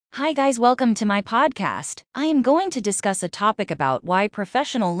Hi guys, welcome to my podcast. I am going to discuss a topic about why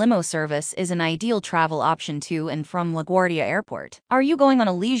professional limo service is an ideal travel option to and from LaGuardia Airport. Are you going on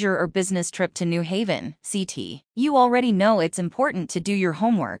a leisure or business trip to New Haven, CT? You already know it's important to do your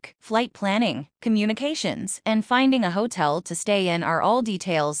homework. Flight planning, communications, and finding a hotel to stay in are all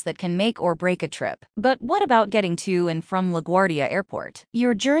details that can make or break a trip. But what about getting to and from LaGuardia Airport?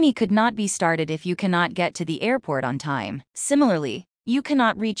 Your journey could not be started if you cannot get to the airport on time. Similarly, you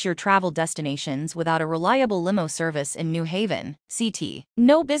cannot reach your travel destinations without a reliable limo service in New Haven, CT.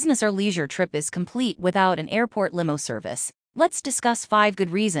 No business or leisure trip is complete without an airport limo service. Let's discuss 5 good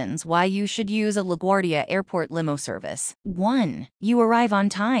reasons why you should use a LaGuardia Airport limo service. 1. You arrive on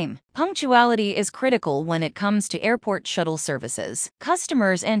time. Punctuality is critical when it comes to airport shuttle services.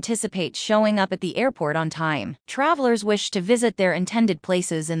 Customers anticipate showing up at the airport on time. Travelers wish to visit their intended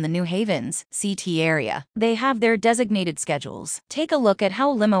places in the New Havens, CT area. They have their designated schedules. Take a look at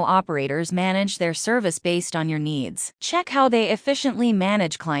how limo operators manage their service based on your needs. Check how they efficiently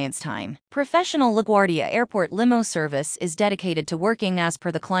manage clients' time. Professional LaGuardia Airport limo service is dedicated to working as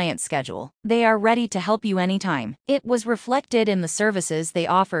per the client's schedule. They are ready to help you anytime. It was reflected in the services they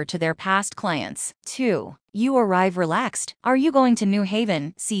offer to their past clients. 2. You arrive relaxed. Are you going to New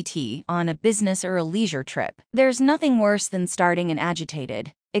Haven, CT, on a business or a leisure trip? There's nothing worse than starting an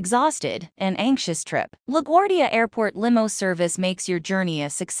agitated, exhausted, and anxious trip. LaGuardia Airport limo service makes your journey a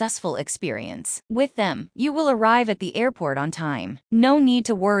successful experience. With them, you will arrive at the airport on time. No need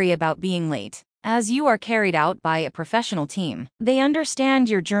to worry about being late, as you are carried out by a professional team. They understand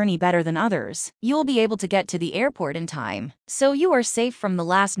your journey better than others. You'll be able to get to the airport in time, so you are safe from the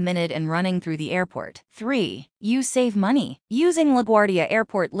last minute and running through the airport. 3. You save money. Using LaGuardia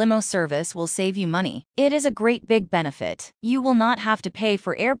Airport limo service will save you money. It is a great big benefit. You will not have to pay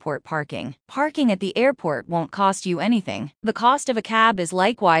for airport parking. Parking at the airport won't cost you anything. The cost of a cab is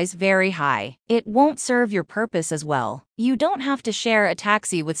likewise very high. It won't serve your purpose as well. You don't have to share a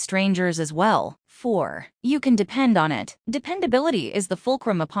taxi with strangers as well. 4. You can depend on it. Dependability is the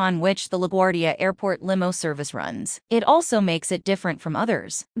fulcrum upon which the LaGuardia Airport limo service runs. It also makes it different from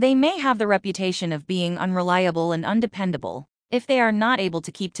others. They may have the reputation of being unreliable and undependable if they are not able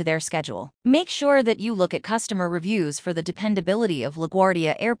to keep to their schedule. Make sure that you look at customer reviews for the dependability of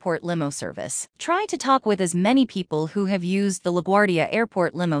LaGuardia Airport limo service. Try to talk with as many people who have used the LaGuardia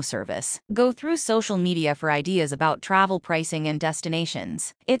Airport limo service. Go through social media for ideas about travel pricing and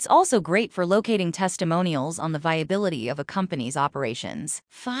destinations. It's also great for locating testimonials on the viability of a company's operations.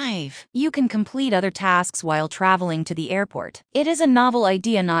 5. You can complete other tasks while traveling to the airport. It is a novel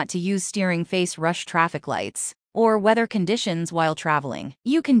idea not to use steering face rush traffic lights or weather conditions while traveling.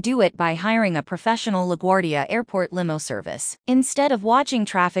 You can do it by hiring a professional LaGuardia Airport limo service. Instead of watching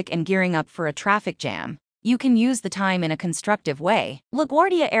traffic and gearing up for a traffic jam, you can use the time in a constructive way.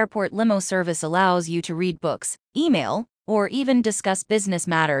 LaGuardia Airport limo service allows you to read books, email, or even discuss business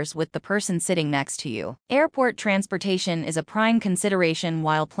matters with the person sitting next to you. Airport transportation is a prime consideration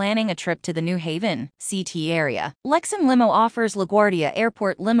while planning a trip to the New Haven, CT area. Limo offers LaGuardia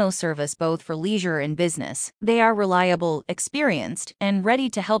Airport limo service both for leisure and business. They are reliable, experienced, and ready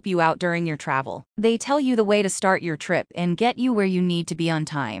to help you out during your travel. They tell you the way to start your trip and get you where you need to be on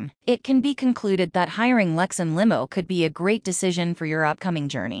time. It can be concluded that hiring Limo could be a great decision for your upcoming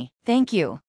journey. Thank you.